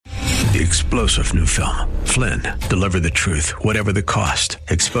The explosive new film, Flynn, deliver the truth, whatever the cost.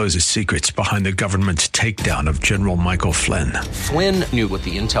 Exposes secrets behind the government's takedown of General Michael Flynn. Flynn knew what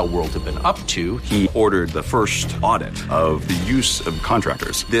the intel world had been up to. He ordered the first audit of the use of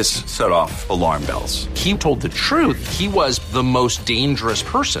contractors. This set off alarm bells. He told the truth. He was the most dangerous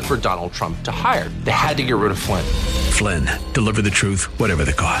person for Donald Trump to hire. They had to get rid of Flynn. Flynn, deliver the truth, whatever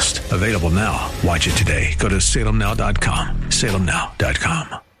the cost. Available now. Watch it today. Go to salemnow.com.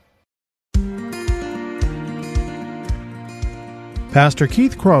 salemnow.com. Pastor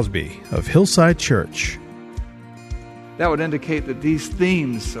Keith Crosby of Hillside Church. That would indicate that these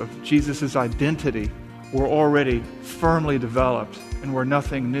themes of Jesus' identity were already firmly developed and were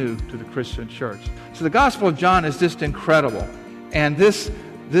nothing new to the Christian church. So the Gospel of John is just incredible. And this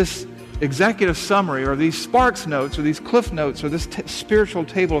executive summary, or these Sparks notes, or these Cliff notes, or this spiritual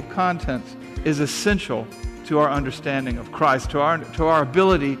table of contents is essential to our understanding of Christ, to our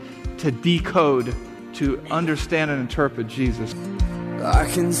ability to decode, to understand and interpret Jesus. I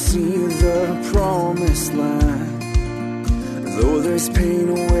can see the promised land, though there's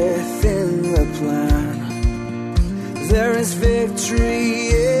pain within the plan. There is victory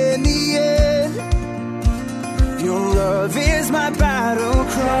in the end. Your love is my battle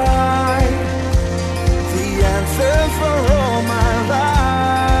cry, the answer for all my life.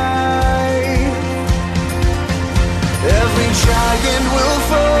 Every giant will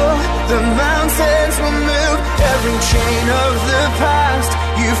fall, the mountains will move, every chain of the past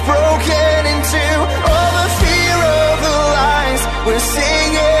you've broken into. All the fear of the lies, we're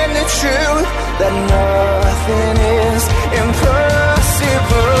singing the truth, that nothing is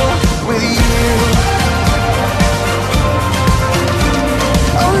impossible with you.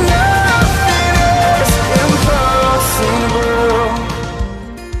 Oh, nothing is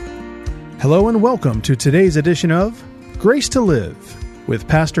impossible. Hello and welcome to today's edition of Grace to Live with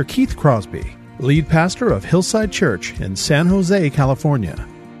Pastor Keith Crosby, lead pastor of Hillside Church in San Jose, California.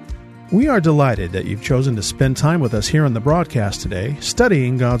 We are delighted that you've chosen to spend time with us here on the broadcast today,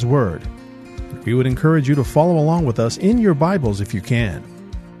 studying God's Word. We would encourage you to follow along with us in your Bibles if you can.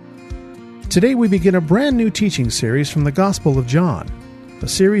 Today we begin a brand new teaching series from the Gospel of John, a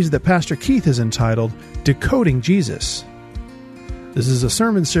series that Pastor Keith has entitled Decoding Jesus. This is a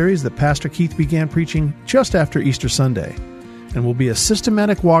sermon series that Pastor Keith began preaching just after Easter Sunday, and will be a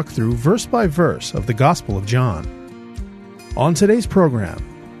systematic walkthrough verse by verse of the Gospel of John. On today's program,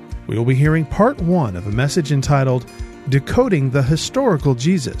 we will be hearing part 1 of a message entitled Decoding the Historical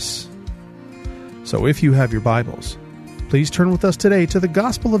Jesus. So if you have your Bibles, please turn with us today to the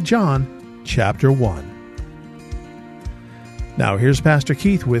Gospel of John, chapter 1. Now here's Pastor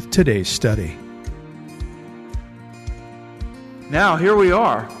Keith with today's study. Now here we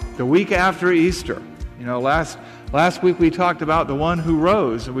are, the week after Easter. You know, last week we talked about the one who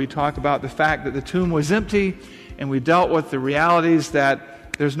rose, and we talked about the fact that the tomb was empty, and we dealt with the realities that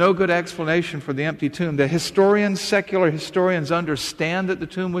there's no good explanation for the empty tomb. The secular historians understand that the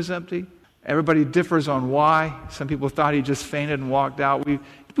tomb was empty. Everybody differs on why. Some people thought he just fainted and walked out.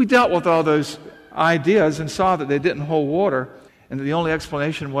 We dealt with all those ideas and saw that they didn't hold water, and that the only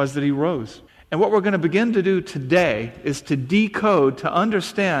explanation was that he rose. And what we're going to begin to do today is to decode, to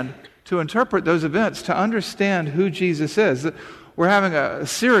understand, to interpret those events, to understand who Jesus is. We're having a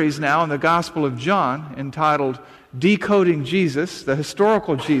series now in the Gospel of John entitled Decoding Jesus, the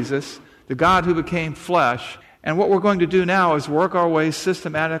historical Jesus, the God who became flesh. And what we're going to do now is work our way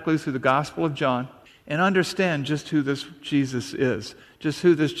systematically through the Gospel of John and understand just who this Jesus is, just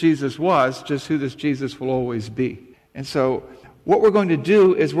who this Jesus was, just who this Jesus will always be. And so what we're going to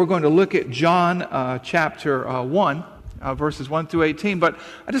do is we're going to look at John chapter 1, verses 1 through 18. But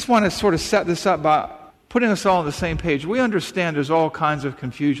I just want to sort of set this up by putting us all on the same page. We understand there's all kinds of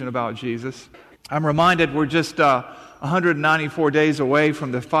confusion about Jesus. I'm reminded we're just 194 days away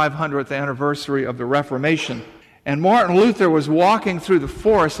from the 500th anniversary of the Reformation. And Martin Luther was walking through the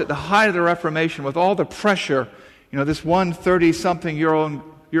forest at the height of the Reformation with all the pressure, this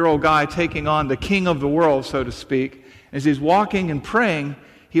 130-something-year-old guy taking on the king of the world, so to speak. As he's walking and praying,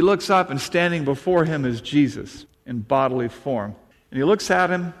 he looks up, and standing before him is Jesus in bodily form. And he looks at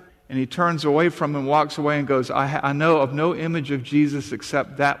him, and he turns away from him and walks away and goes, I know of no image of Jesus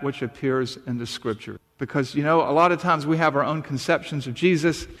except that which appears in the Scripture. Because, a lot of times we have our own conceptions of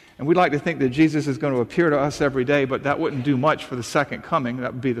Jesus, and we'd like to think that Jesus is going to appear to us every day, but that wouldn't do much for the second coming.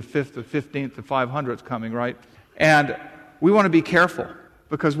 That would be the 5th, the 15th, the 500th coming, right? And we want to be careful.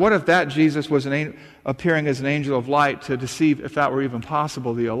 Because what if that Jesus was appearing as an angel of light to deceive, if that were even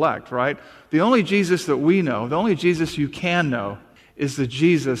possible, the elect, right? The only Jesus that we know, the only Jesus you can know, is the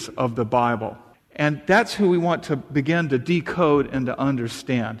Jesus of the Bible. And that's who we want to begin to decode and to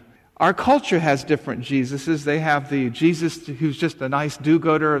understand. Our culture has different Jesuses. They have the Jesus who's just a nice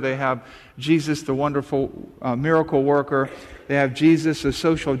do-gooder. They have Jesus, the wonderful miracle worker. They have Jesus, the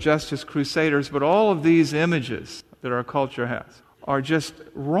social justice crusaders. But all of these images that our culture has are just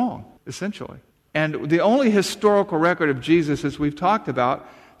wrong, essentially. And the only historical record of Jesus, as we've talked about,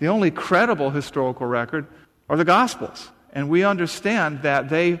 the only credible historical record are the Gospels. And we understand that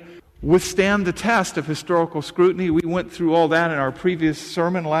they withstand the test of historical scrutiny. We went through all that in our previous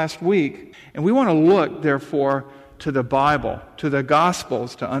sermon last week. And we want to look, therefore, to the Bible, to the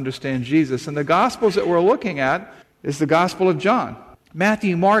Gospels to understand Jesus. And the Gospels that we're looking at is the Gospel of John.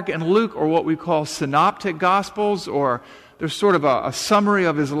 Matthew, Mark, and Luke are what we call synoptic Gospels, or they're sort of a summary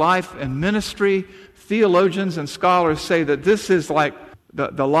of his life and ministry. Theologians and scholars say that this is like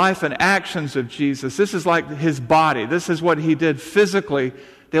the life and actions of Jesus. This is like his body. This is what he did physically.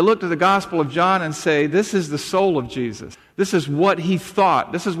 They look to the Gospel of John and say, this is the soul of Jesus. This is what he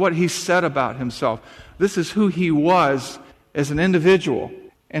thought. This is what he said about himself. This is who he was as an individual.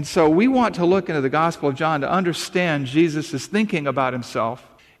 And so we want to look into the Gospel of John to understand Jesus' thinking about himself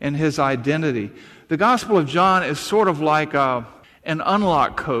and his identity. The Gospel of John is sort of like an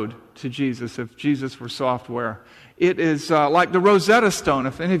unlock code to Jesus, if Jesus were software. It is like the Rosetta Stone.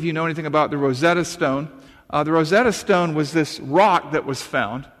 If any of you know anything about the Rosetta Stone was this rock that was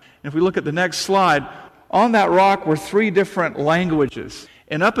found. And if we look at the next slide, on that rock were 3 different languages.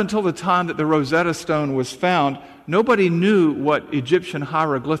 And up until the time that the Rosetta Stone was found, nobody knew what Egyptian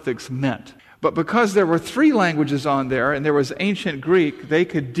hieroglyphics meant. But because there were 3 languages on there, and there was ancient Greek, they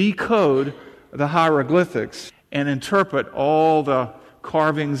could decode the hieroglyphics and interpret all the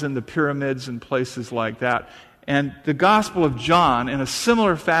carvings in the pyramids and places like that. And the Gospel of John, in a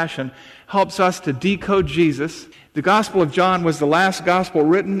similar fashion, helps us to decode Jesus. The Gospel of John was the last gospel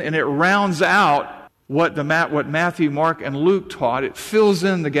written, and it rounds out what Matthew, Mark, and Luke taught. It fills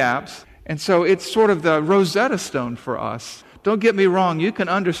in the gaps. And so it's sort of the Rosetta Stone for us. Don't get me wrong, you can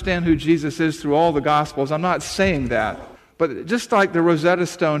understand who Jesus is through all the Gospels. I'm not saying that. But just like the Rosetta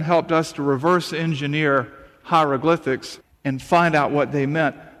Stone helped us to reverse engineer hieroglyphics and find out what they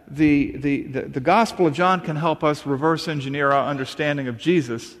meant, the Gospel of John can help us reverse engineer our understanding of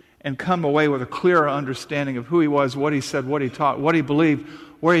Jesus and come away with a clearer understanding of who he was, what he said, what he taught, what he believed,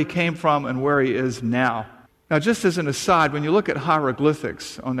 where he came from, and where he is now. Now, just as an aside, when you look at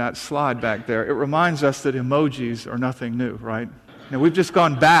hieroglyphics on that slide back there, it reminds us that emojis are nothing new, right? Now, we've just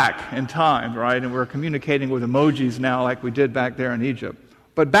gone back in time, right? And we're communicating with emojis now like we did back there in Egypt.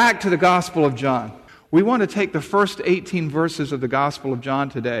 But back to the Gospel of John. We want to take the first 18 verses of the Gospel of John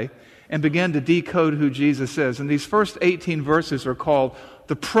today and begin to decode who Jesus is. And these first 18 verses are called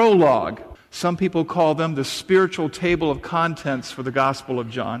the prologue. Some people call them the spiritual table of contents for the Gospel of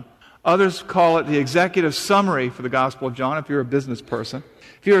John. Others call it the executive summary for the Gospel of John if you're a business person.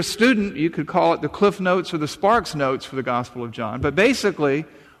 If you're a student, you could call it the Cliff Notes or the Sparks Notes for the Gospel of John. But basically,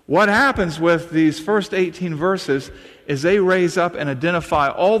 what happens with these first 18 verses is they raise up and identify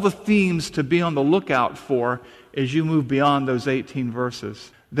all the themes to be on the lookout for as you move beyond those 18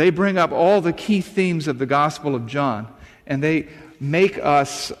 verses. They bring up all the key themes of the Gospel of John, and they make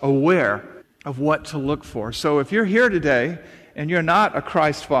us aware of what to look for. So if you're here today and you're not a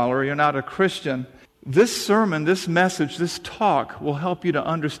Christ follower, you're not a Christian, this sermon, this message, this talk will help you to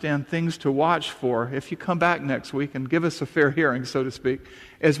understand things to watch for if you come back next week and give us a fair hearing, so to speak,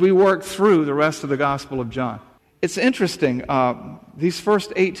 as we work through the rest of the Gospel of John. It's interesting, these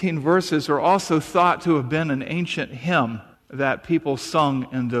first 18 verses are also thought to have been an ancient hymn that people sung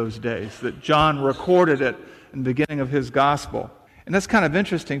in those days, that John recorded it in the beginning of his Gospel. And that's kind of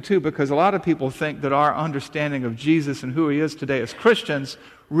interesting, too, because a lot of people think that our understanding of Jesus and who he is today as Christians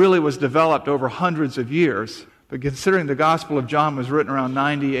really was developed over hundreds of years. But considering the Gospel of John was written around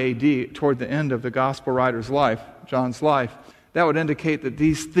 90 A.D., toward the end of the Gospel writer's life, John's life, that would indicate that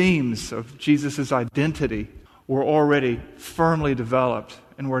these themes of Jesus' identity were already firmly developed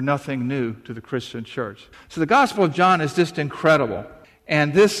and were nothing new to the Christian church. So the Gospel of John is just incredible.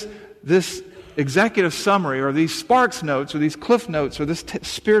 And this executive summary, or these Sparks Notes, or these Cliff Notes, or this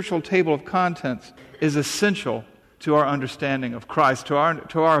spiritual table of contents is essential to our understanding of Christ, to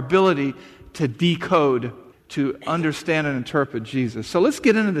our ability to decode, to understand and interpret Jesus. So let's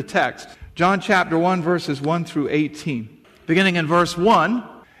get into the text. John chapter 1, verses 1 through 18. Beginning in verse 1,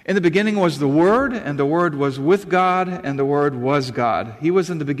 in the beginning was the Word, and the Word was with God, and the Word was God. He was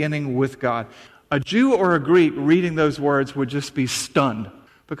in the beginning with God. A Jew or a Greek reading those words would just be stunned.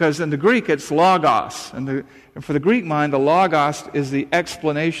 Because in the Greek, it's logos. And for the Greek mind, the logos is the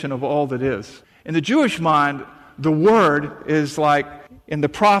explanation of all that is. In the Jewish mind, the Word is like in the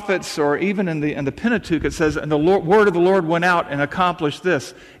prophets, or even in the Pentateuch, it says, and the word of the Lord went out and accomplished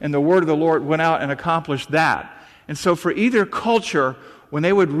this, and the word of the Lord went out and accomplished that. And so for either culture, when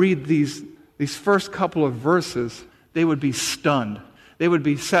they would read these first couple of verses, they would be stunned. They would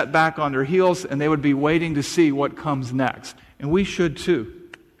be set back on their heels, and they would be waiting to see what comes next. And we should too.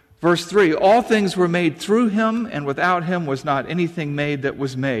 Verse 3, all things were made through him, and without him was not anything made that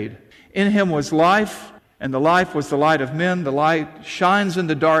was made. In him was life, and the life was the light of men. The light shines in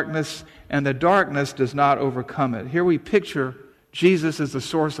the darkness, and the darkness does not overcome it. Here we picture Jesus as the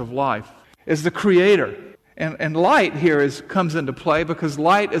source of life, as the creator. And light here comes into play because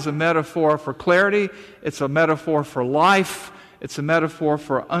light is a metaphor for clarity. It's a metaphor for life. It's a metaphor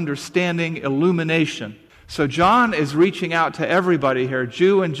for understanding, illumination. So John is reaching out to everybody here,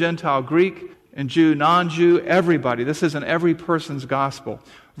 Jew and Gentile, Greek and Jew, non-Jew, everybody. This is in every person's gospel.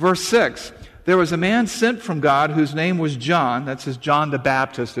 Verse 6, there was a man sent from God whose name was John. That's his John the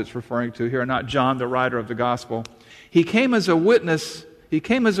Baptist it's referring to here, not John, the writer of the gospel. He came as a witness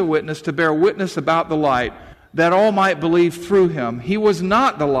to bear witness about the light, that all might believe through him. He was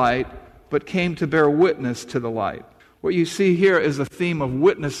not the light, but came to bear witness to the light. What you see here is a theme of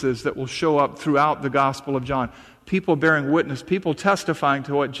witnesses that will show up throughout the Gospel of John. People bearing witness, people testifying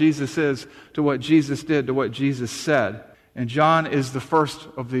to what Jesus is, to what Jesus did, to what Jesus said. And John is the first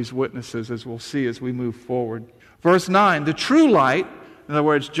of these witnesses, as we'll see as we move forward. Verse 9, the true light, in other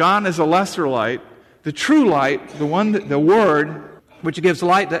words, John is a lesser light. The true light, the Word, which gives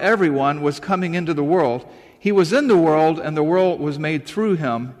light to everyone, was coming into the world. He was in the world, and the world was made through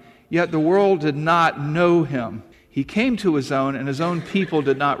him, yet the world did not know him. He came to his own, and his own people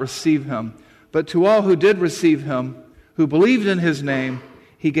did not receive him. But to all who did receive him, who believed in his name,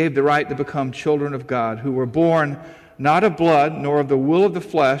 he gave the right to become children of God, who were born not of blood, nor of the will of the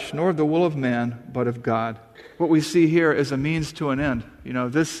flesh, nor of the will of man, but of God. What we see here is a means to an end.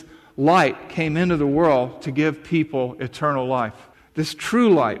 This light came into the world to give people eternal life. This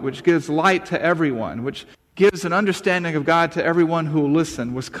true light, which gives light to everyone, which gives an understanding of God to everyone who will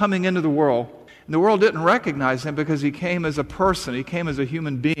listen, was coming into the world. And the world didn't recognize him because he came as a person. He came as a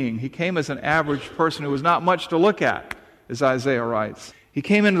human being. He came as an average person who was not much to look at, as Isaiah writes. He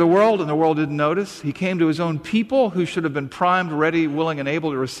came into the world, and the world didn't notice. He came to his own people, who should have been primed, ready, willing, and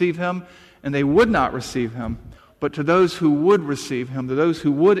able to receive him, and they would not receive him. But to those who would receive him, to those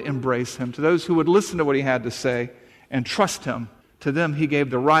who would embrace him, to those who would listen to what he had to say and trust him, to them he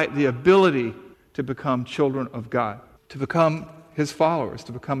gave the right, the ability to become children of God, to become his followers,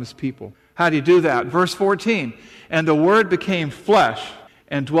 to become his people. How do you do that? Verse 14, and the Word became flesh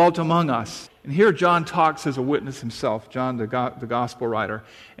and dwelt among us. And here John talks as a witness himself, John the gospel writer.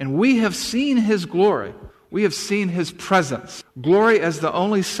 And we have seen his glory. We have seen his presence. Glory as the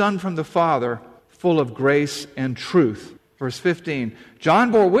only Son from the Father, full of grace and truth. Verse 15, John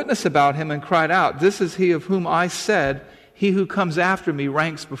bore witness about him and cried out, this is he of whom I said, he who comes after me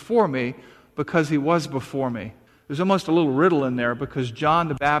ranks before me, because he was before me. There's almost a little riddle in there, because John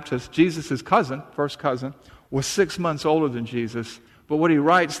the Baptist, Jesus' cousin, first cousin, was 6 months older than Jesus. But what he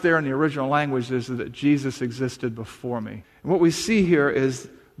writes there in the original language is that Jesus existed before me. And what we see here is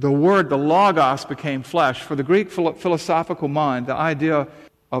the Word, the Logos, became flesh. For the Greek philosophical mind, the idea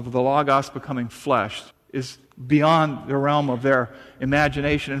of the Logos becoming flesh is beyond the realm of their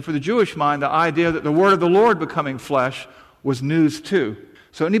imagination. And for the Jewish mind, the idea that the Word of the Lord becoming flesh was news too.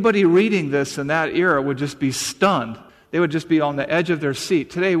 So anybody reading this in that era would just be stunned. They would just be on the edge of their seat.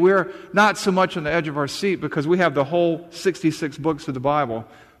 Today we're not so much on the edge of our seat because we have the whole 66 books of the Bible.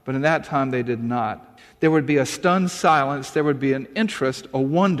 But in that time they did not. There would be a stunned silence. There would be an interest, a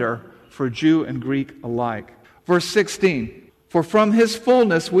wonder for Jew and Greek alike. Verse 16, for from his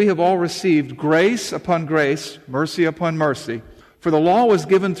fullness we have all received grace upon grace, mercy upon mercy. For the law was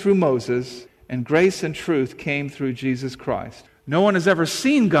given through Moses, and grace and truth came through Jesus Christ. No one has ever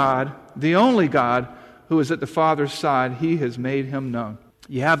seen God, the only God, who is at the Father's side. He has made him known.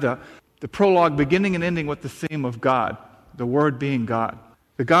 You have the prologue beginning and ending with the theme of God, the Word being God.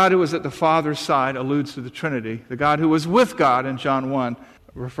 The God who is at the Father's side alludes to the Trinity. The God who was with God in John 1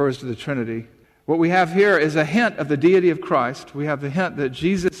 refers to the Trinity. What we have here is a hint of the deity of Christ. We have the hint that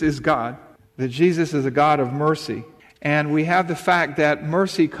Jesus is God, that Jesus is a God of mercy. And we have the fact that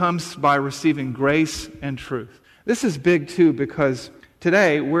mercy comes by receiving grace and truth. This is big too, because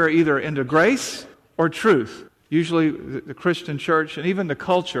today we're either into grace or truth. Usually the Christian church and even the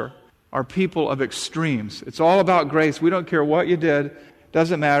culture are people of extremes. It's all about grace. We don't care what you did.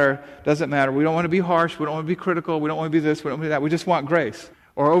 Doesn't matter. We don't want to be harsh. We don't want to be critical. We don't want to be this. We don't want to be that. We just want grace.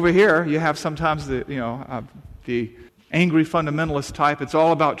 Or over here, you have sometimes the angry fundamentalist type. It's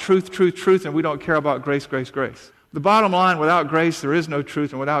all about truth, and we don't care about grace. The bottom line, without grace there is no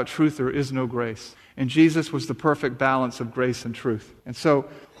truth, and without truth there is no grace. And Jesus was the perfect balance of grace and truth. And so,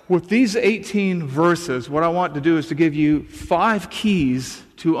 with these 18 verses, what I want to do is to give you 5 keys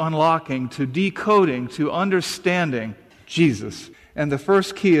to unlocking, to decoding, to understanding Jesus. And the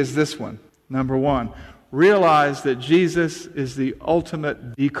first key is this one. Number 1, realize that Jesus is the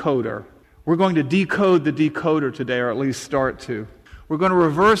ultimate decoder. We're going to decode the decoder today, or at least start to. We're going to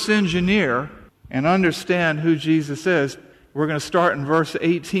reverse engineer and understand who Jesus is. We're going to start in verse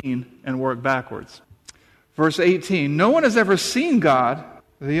 18 and work backwards. Verse 18, no one has ever seen God,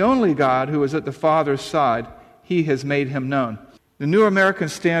 the only God who is at the Father's side. He has made him known. The New American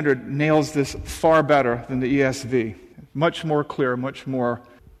Standard nails this far better than the ESV. Much more clear, much more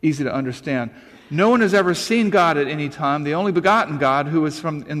easy to understand. No one has ever seen God at any time. The only begotten God who is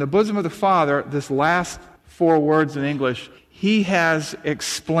from in the bosom of the Father, this last 4 words in English, he has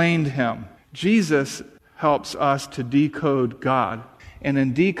explained him. Jesus helps us to decode God. And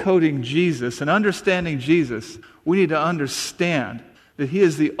in decoding Jesus and understanding Jesus, we need to understand that he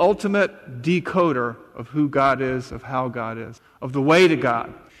is the ultimate decoder of who God is, of how God is, of the way to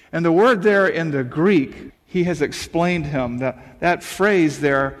God. And the word there in the Greek, he has explained him. That phrase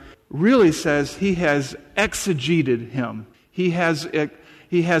there really says he has exegeted him. He has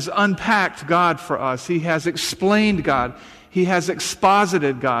unpacked God for us. He has explained God. He has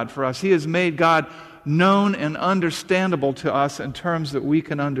exposited God for us. He has made God known and understandable to us in terms that we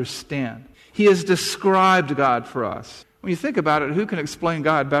can understand. He has described God for us. When you think about it, who can explain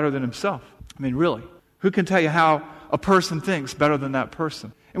God better than himself? I mean, really. Who can tell you how a person thinks better than that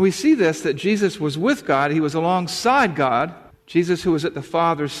person? And we see this, that Jesus was with God. He was alongside God. Jesus who was at the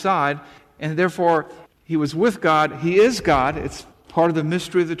Father's side. And therefore, he was with God. He is God. It's part of the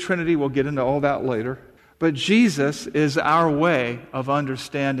mystery of the Trinity. We'll get into all that later. But Jesus is our way of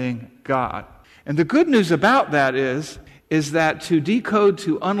understanding God. And the good news about that is that to decode,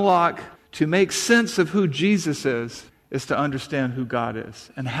 to unlock, to make sense of who Jesus is to understand who God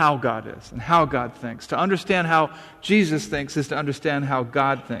is and how God thinks. To understand how Jesus thinks is to understand how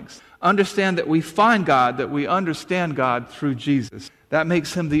God thinks. Understand that we find God, that we understand God through Jesus. That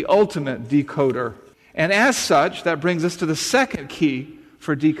makes him the ultimate decoder. And as such, that brings us to the second key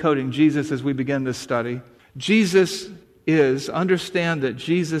for decoding Jesus as we begin this study. Understand that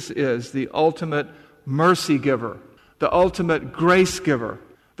Jesus is the ultimate mercy giver, the ultimate grace giver,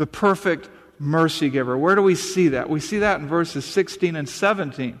 the perfect mercy giver. Where do we see that? We see that in verses 16 and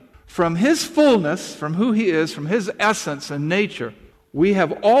 17. From his fullness, from who he is, from his essence and nature, we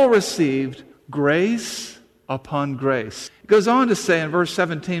have all received grace upon grace. It goes on to say in verse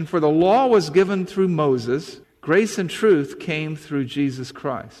 17, for the law was given through Moses, grace and truth came through Jesus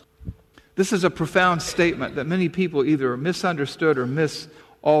Christ. This is a profound statement that many people either misunderstood or miss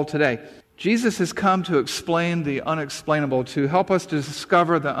all today. Jesus has come to explain the unexplainable, to help us to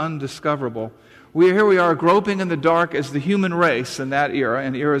discover the undiscoverable. Here we are groping in the dark as the human race in that era,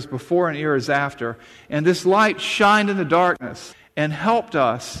 and eras before and eras after. And this light shined in the darkness and helped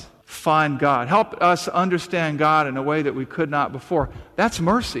us find God, helped us understand God in a way that we could not before. That's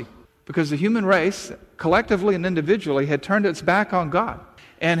mercy, because the human race, collectively and individually, had turned its back on God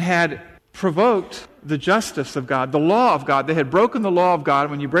and had provoked the justice of God, the law of God. They had broken the law of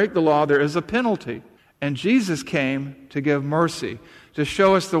God. When you break the law, there is a penalty. And Jesus came to give mercy, to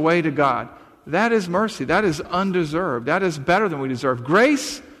show us the way to God. That is mercy. That is undeserved. That is better than we deserve.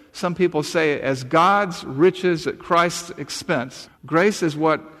 Grace, some people say, as God's riches at Christ's expense. Grace is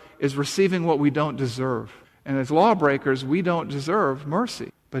what is receiving what we don't deserve. And as lawbreakers, we don't deserve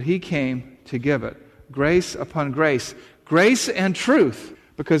mercy. But he came to give it. Grace upon grace. Grace and truth.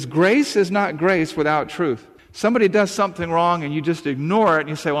 Because grace is not grace without truth. Somebody does something wrong and you just ignore it and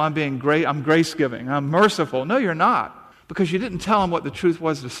you say, well, I'm grace-giving, I'm merciful. No, you're not. Because you didn't tell them what the truth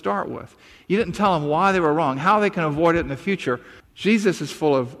was to start with. You didn't tell them why they were wrong, how they can avoid it in the future. Jesus is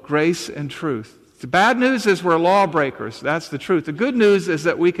full of grace and truth. The bad news is we're lawbreakers. That's the truth. The good news is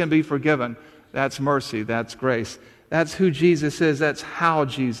that we can be forgiven. That's mercy. That's grace. That's who Jesus is. That's how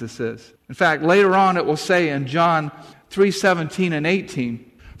Jesus is. In fact, later on it will say in John 3:17 and 18,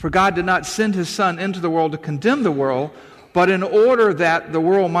 for God did not send his Son into the world to condemn the world, but in order that the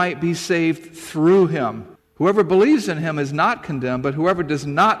world might be saved through him. Whoever believes in him is not condemned, but whoever does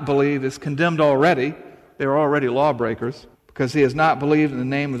not believe is condemned already. They are already lawbreakers, because he has not believed in the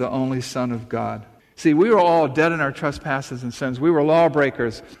name of the only Son of God. See, we were all dead in our trespasses and sins. We were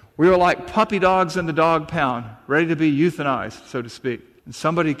lawbreakers. We were like puppy dogs in the dog pound, ready to be euthanized, so to speak. And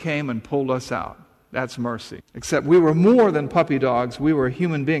somebody came and pulled us out. That's mercy. Except we were more than puppy dogs. We were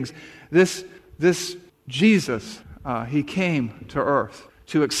human beings. This Jesus, he came to earth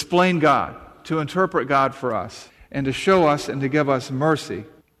to explain God, to interpret God for us. and to show us and to give us mercy.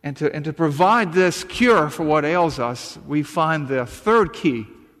 And to provide this cure for what ails us, we find the third key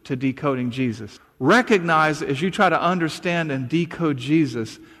to decoding Jesus. Recognize, as you try to understand and decode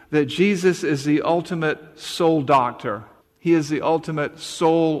Jesus, that Jesus is the ultimate soul doctor. He is the ultimate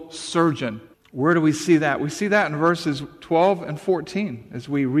soul surgeon. Where do we see that? We see that in verses 12 and 14 as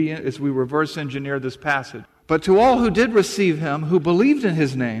we reverse engineer this passage. But to all who did receive him, who believed in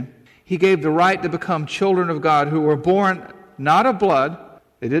his name, he gave the right to become children of God, who were born not of blood.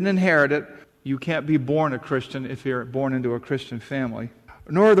 They didn't inherit it. You can't be born a Christian if you're born into a Christian family.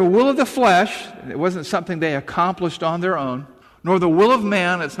 Nor the will of the flesh. It wasn't something they accomplished on their own. Nor the will of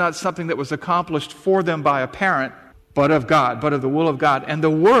man. It's not something that was accomplished for them by a parent, but of God, but of the will of God. And the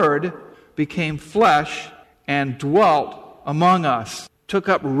Word became flesh and dwelt among us, took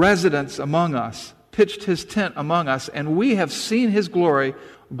up residence among us, pitched his tent among us, and we have seen his glory,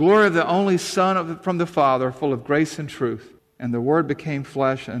 glory of the only Son from the Father, full of grace and truth. And the Word became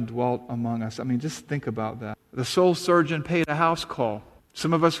flesh and dwelt among us. I mean, just think about that. The soul surgeon paid a house call.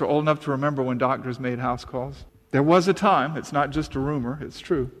 Some of us are old enough to remember when doctors made house calls. There was a time. It's not just a rumor. It's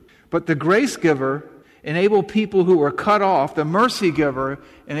true. But the grace giver enabled people who were cut off, the mercy giver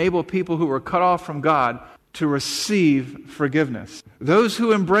enabled people who were cut off from God to receive forgiveness. Those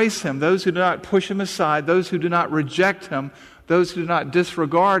who embrace him, those who do not push him aside, those who do not reject him, those who do not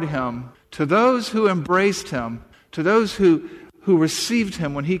disregard him, to those who embraced him, to those who received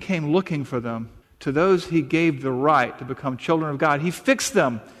him when he came looking for them, to those he gave the right to become children of God. He fixed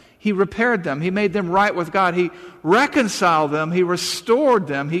them. He repaired them. He made them right with God. He reconciled them. He restored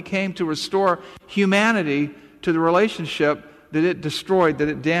them. He came to restore humanity to the relationship that it destroyed, that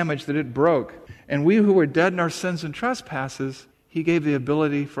it damaged, that it broke. And we who were dead in our sins and trespasses, he gave the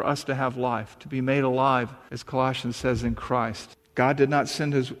ability for us to have life, to be made alive, as Colossians says, in Christ. God did not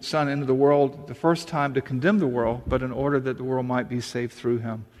send his Son into the world the first time to condemn the world, but in order that the world might be saved through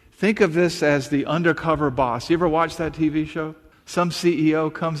him. Think of this as the undercover boss. You ever watch that TV show? Some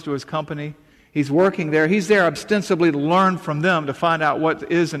CEO comes to his company. He's working there. He's there ostensibly to learn from them, to find out what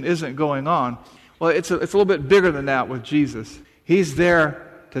is and isn't going on. Well, it's a little bit bigger than that with Jesus. He's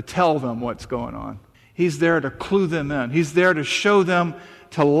there to tell them what's going on. He's there to clue them in. He's there to show them,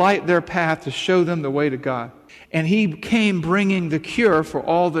 to light their path, to show them the way to God. And he came bringing the cure for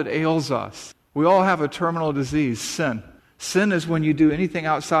all that ails us. We all have a terminal disease, sin. Sin is when you do anything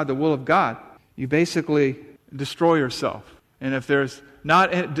outside the will of God. You basically destroy yourself. And if there's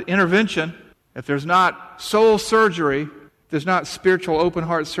not intervention, if there's not soul surgery, if there's not spiritual open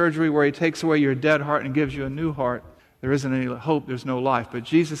heart surgery where he takes away your dead heart and gives you a new heart, there isn't any hope, there's no life. But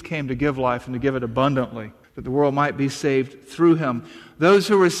Jesus came to give life and to give it abundantly, that the world might be saved through him. Those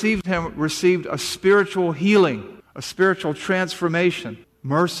who received him received a spiritual healing, a spiritual transformation,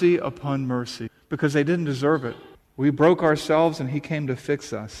 mercy upon mercy, because they didn't deserve it. We broke ourselves and he came to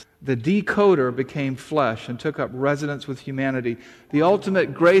fix us. The decoder became flesh and took up residence with humanity. The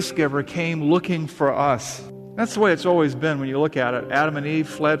ultimate grace giver came looking for us. That's the way it's always been when you look at it. Adam and Eve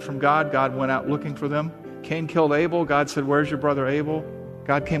fled from God. God went out looking for them. Cain killed Abel. God said, "Where's your brother Abel?"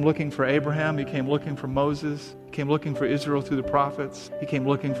 God came looking for Abraham. He came looking for Moses. He came looking for Israel through the prophets. He came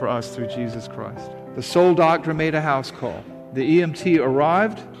looking for us through Jesus Christ. The soul doctor made a house call. The EMT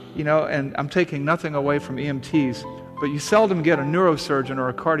arrived, and I'm taking nothing away from EMTs, but you seldom get a neurosurgeon or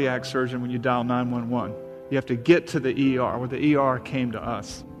a cardiac surgeon when you dial 911. You have to get to the ER, where the ER came to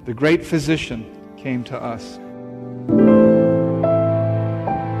us. The great physician came to us.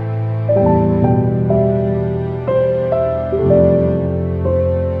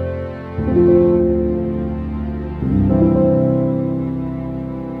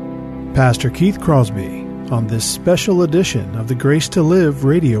 Pastor Keith Crosby on this special edition of the Grace to Live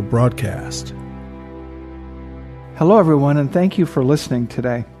radio broadcast. Hello, everyone, and thank you for listening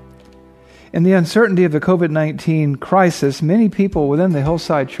today. In the uncertainty of the COVID-19 crisis, many people within the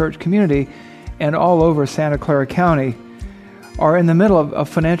Hillside Church community and all over Santa Clara County are in the middle of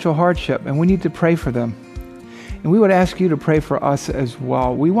financial hardship, and we need to pray for them. And we would ask you to pray for us as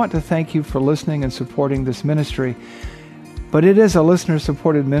well. We want to thank you for listening and supporting this ministry. But it is a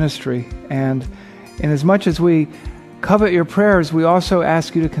listener-supported ministry, and in as much as we covet your prayers, we also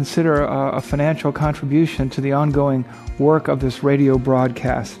ask you to consider a financial contribution to the ongoing work of this radio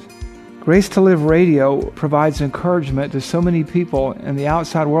broadcast. Grace to Live Radio provides encouragement to so many people in the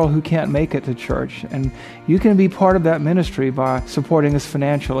outside world who can't make it to church, and you can be part of that ministry by supporting us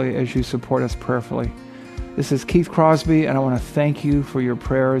financially as you support us prayerfully. This is Keith Crosby, and I want to thank you for your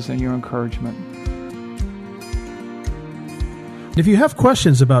prayers and your encouragement. If you have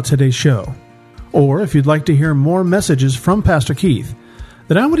questions about today's show, or if you'd like to hear more messages from Pastor Keith,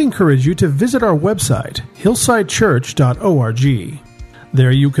 then I would encourage you to visit our website, hillsidechurch.org.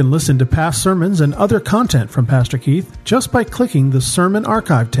 There you can listen to past sermons and other content from Pastor Keith just by clicking the Sermon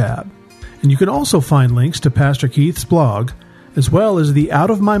Archive tab. And you can also find links to Pastor Keith's blog, as well as the Out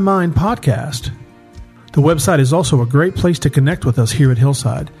of My Mind podcast. The website is also a great place to connect with us here at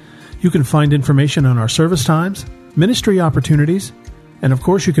Hillside. You can find information on our service times, ministry opportunities, and of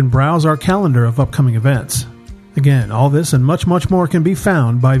course you can browse our calendar of upcoming events. Again, all this and much, much more can be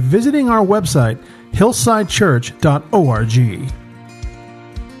found by visiting our website, hillsidechurch.org.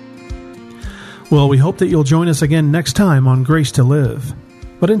 Well, we hope that you'll join us again next time on Grace to Live.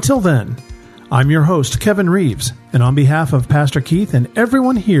 But until then, I'm your host, Kevin Reeves, and on behalf of Pastor Keith and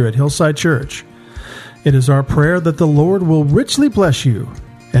everyone here at Hillside Church, it is our prayer that the Lord will richly bless you,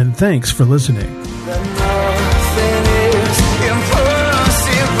 and thanks for listening. Nothing is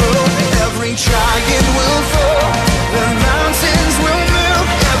impossible. Every giant will fall. The mountains will move.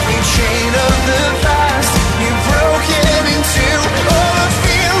 Every chain of the past you've broken into. All the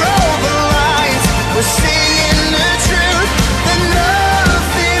fear, all the lies. We're singing the truth. That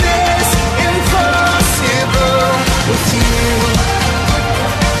nothing is impossible with you.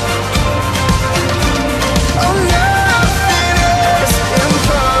 Oh, nothing is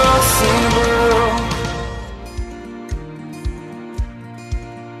impossible.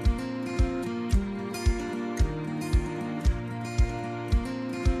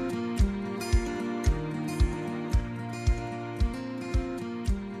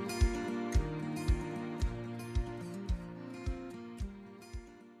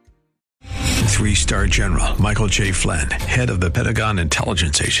 Three-star General Michael J. Flynn, head of the Pentagon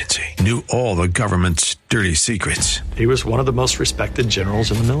Intelligence Agency, knew all the government's dirty secrets. He was one of the most respected generals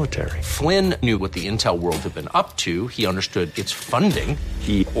in the military. Flynn knew what the intel world had been up to. He understood its funding.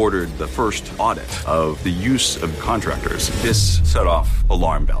 He ordered the first audit of the use of contractors. This set off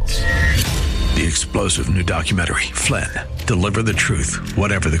alarm bells. The explosive new documentary, Flynn, Deliver the Truth,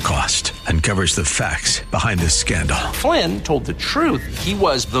 Whatever the Cost, uncovers the facts behind this scandal. Flynn told the truth. He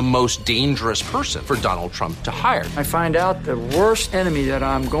was the most dangerous person for Donald Trump to hire. I find out the worst enemy that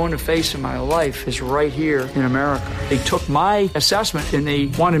I'm going to face in my life is right here in America. They took my assessment and they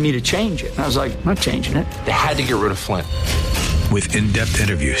wanted me to change it. And I was like, I'm not changing it. They had to get rid of Flynn. With in-depth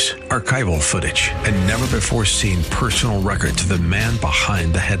interviews, archival footage, and never-before-seen personal records of the man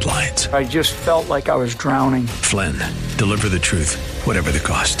behind the headlines. I just felt like I was drowning. Flynn, Deliver the Truth, Whatever the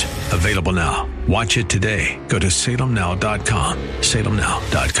Cost. Available now. Watch it today. Go to salemnow.com.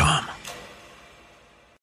 salemnow.com.